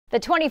The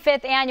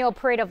 25th Annual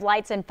Parade of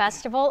Lights and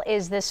Festival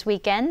is this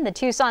weekend. The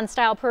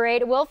Tucson-style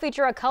parade will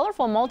feature a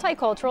colorful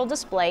multicultural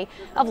display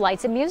of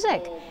lights and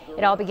music.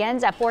 It all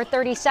begins at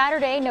 4:30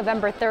 Saturday,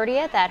 November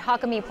 30th at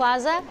Huckabee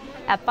Plaza.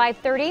 At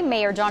 5:30,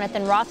 Mayor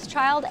Jonathan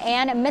Rothschild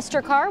and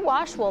Mr. Car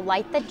Wash will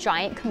light the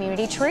giant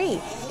community tree.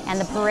 And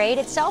the parade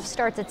itself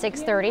starts at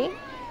 6:30.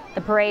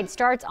 The parade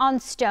starts on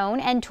Stone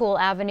and Toole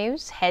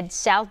Avenues, heads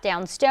south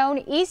down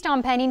Stone, east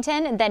on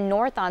Pennington, and then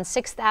north on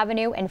 6th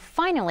Avenue, and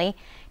finally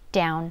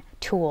down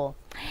Toole.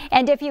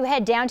 And if you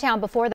head downtown before